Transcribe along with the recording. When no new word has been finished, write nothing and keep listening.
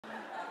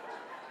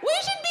We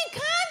should be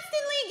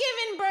constantly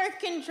given birth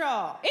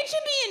control. It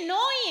should be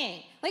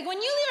annoying. Like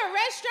when you leave a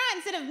restaurant,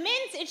 instead of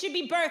mints, it should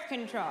be birth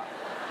control.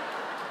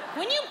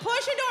 When you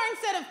push a door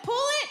instead of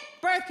pull it,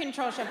 birth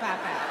control should pop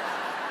out.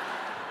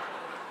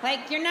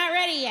 Like, you're not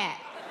ready yet.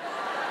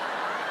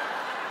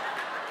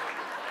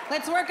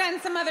 Let's work on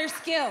some other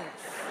skills.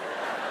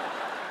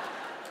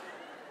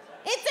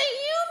 It's a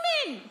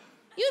human.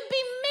 You'd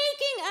be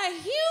making a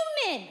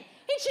human.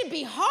 It should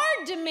be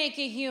hard to make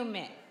a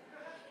human.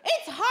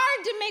 It's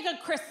hard to make a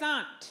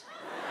croissant.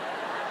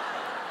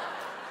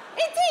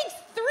 It takes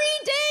 3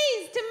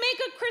 days to make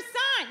a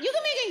croissant. You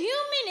can make a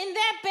human in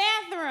that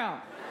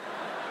bathroom.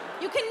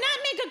 You cannot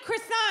make a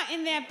croissant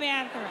in that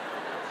bathroom.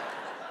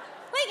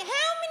 Like,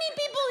 how many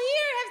people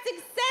here have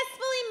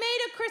successfully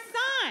made a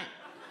croissant?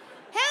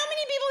 How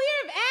many people here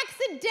have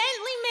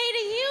accidentally made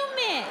a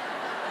human?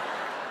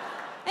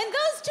 And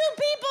those two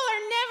people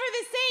are never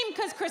the same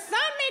because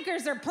croissant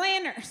makers are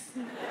planners.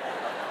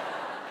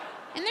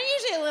 And they're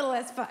usually a little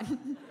less fun.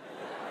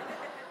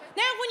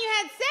 Now, if when you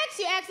had sex,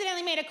 you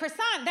accidentally made a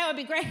croissant, that would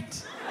be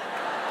great.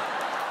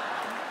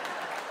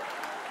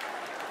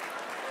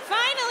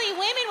 Finally,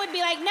 women would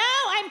be like, no,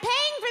 I'm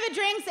paying for the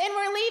drinks and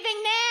we're leaving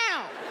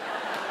now.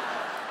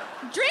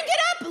 Drink it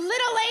up,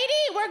 little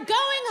lady. We're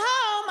going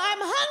home.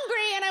 I'm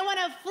hungry and I want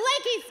a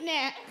flaky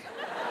snack.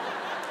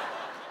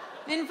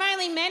 And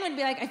finally, men would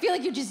be like, I feel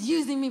like you're just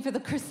using me for the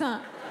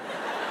croissant.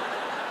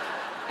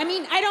 I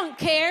mean, I don't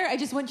care. I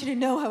just want you to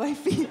know how I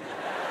feel.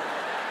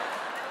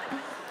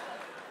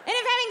 And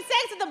if having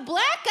sex with a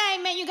black guy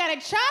meant you got a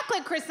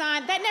chocolate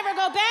croissant, that never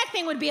go back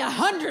thing would be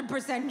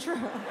 100%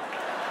 true.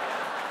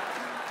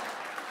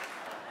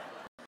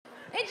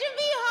 It should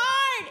be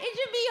hard. It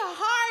should be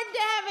hard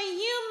to have a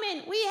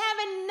human. We have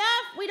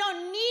enough. We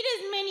don't need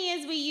as many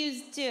as we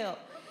used to.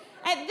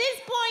 At this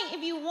point,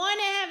 if you want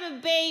to have a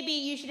baby,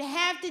 you should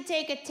have to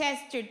take a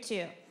test or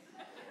two.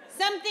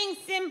 Something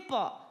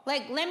simple,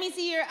 like let me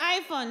see your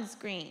iPhone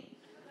screen.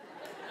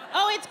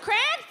 Oh, it's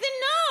cracked? Then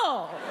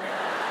no.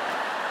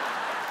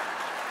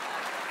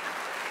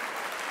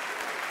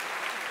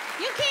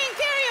 You can't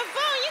carry a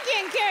phone, you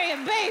can't carry a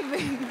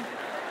baby.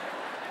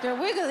 They're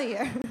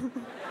wigglier.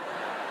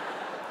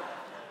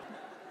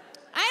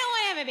 I don't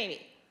want to have a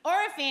baby or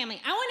a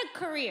family. I want a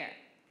career.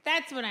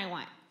 That's what I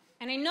want.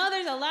 And I know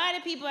there's a lot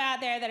of people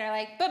out there that are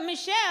like, but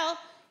Michelle,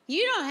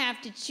 you don't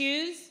have to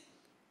choose.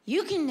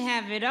 You can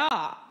have it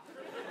all.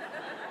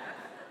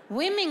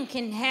 Women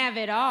can have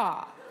it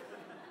all.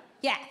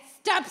 Yeah,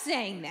 stop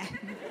saying that.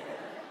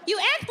 You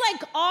act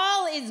like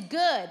all is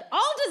good.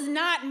 All does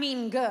not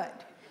mean good.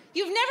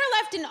 You've never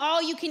left an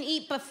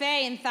all-you-can-eat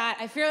buffet and thought,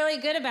 I feel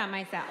really good about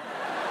myself.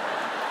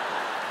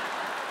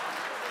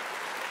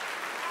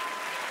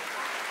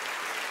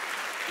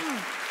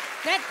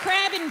 That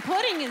crab and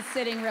pudding is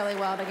sitting really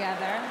well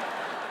together.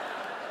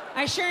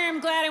 I sure am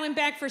glad I went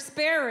back for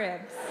spare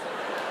ribs.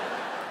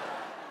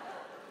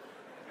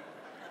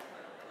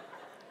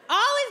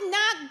 All is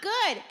not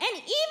good. And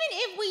even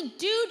if we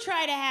do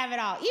try to have it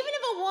all, even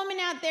if a woman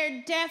out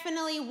there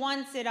definitely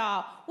wants it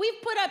all,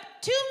 we've put up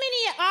too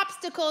many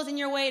obstacles in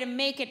your way to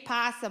make it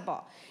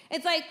possible.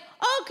 It's like,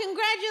 oh,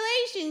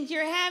 congratulations,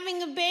 you're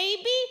having a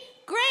baby?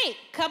 Great,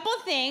 couple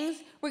things.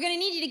 We're gonna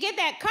need you to get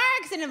that car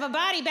accident of a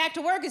body back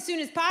to work as soon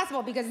as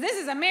possible because this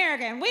is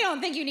America and we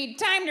don't think you need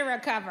time to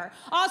recover.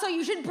 Also,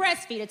 you should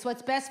breastfeed. It's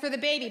what's best for the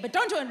baby. But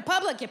don't do it in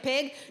public, you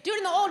pig. Do it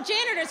in the old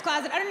janitor's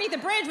closet underneath the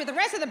bridge with the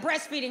rest of the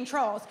breastfeeding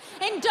trolls.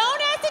 And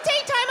don't ask to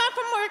take time off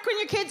from work when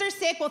your kids are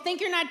sick. We'll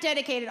think you're not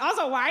dedicated.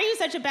 Also, why are you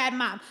such a bad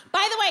mom?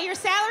 By the way, your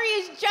salary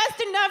is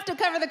just enough to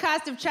cover the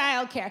cost of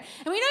childcare.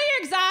 And we know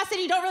you're exhausted.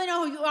 You don't really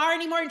know who you are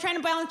anymore. You're trying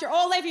to balance your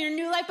old life and your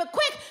new life. But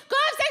quick, go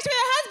have sex with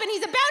your husband.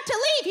 He's about to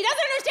leave. He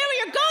doesn't understand what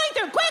you're going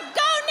through. Quick,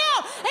 go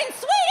now. And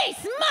sweetie,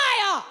 smile.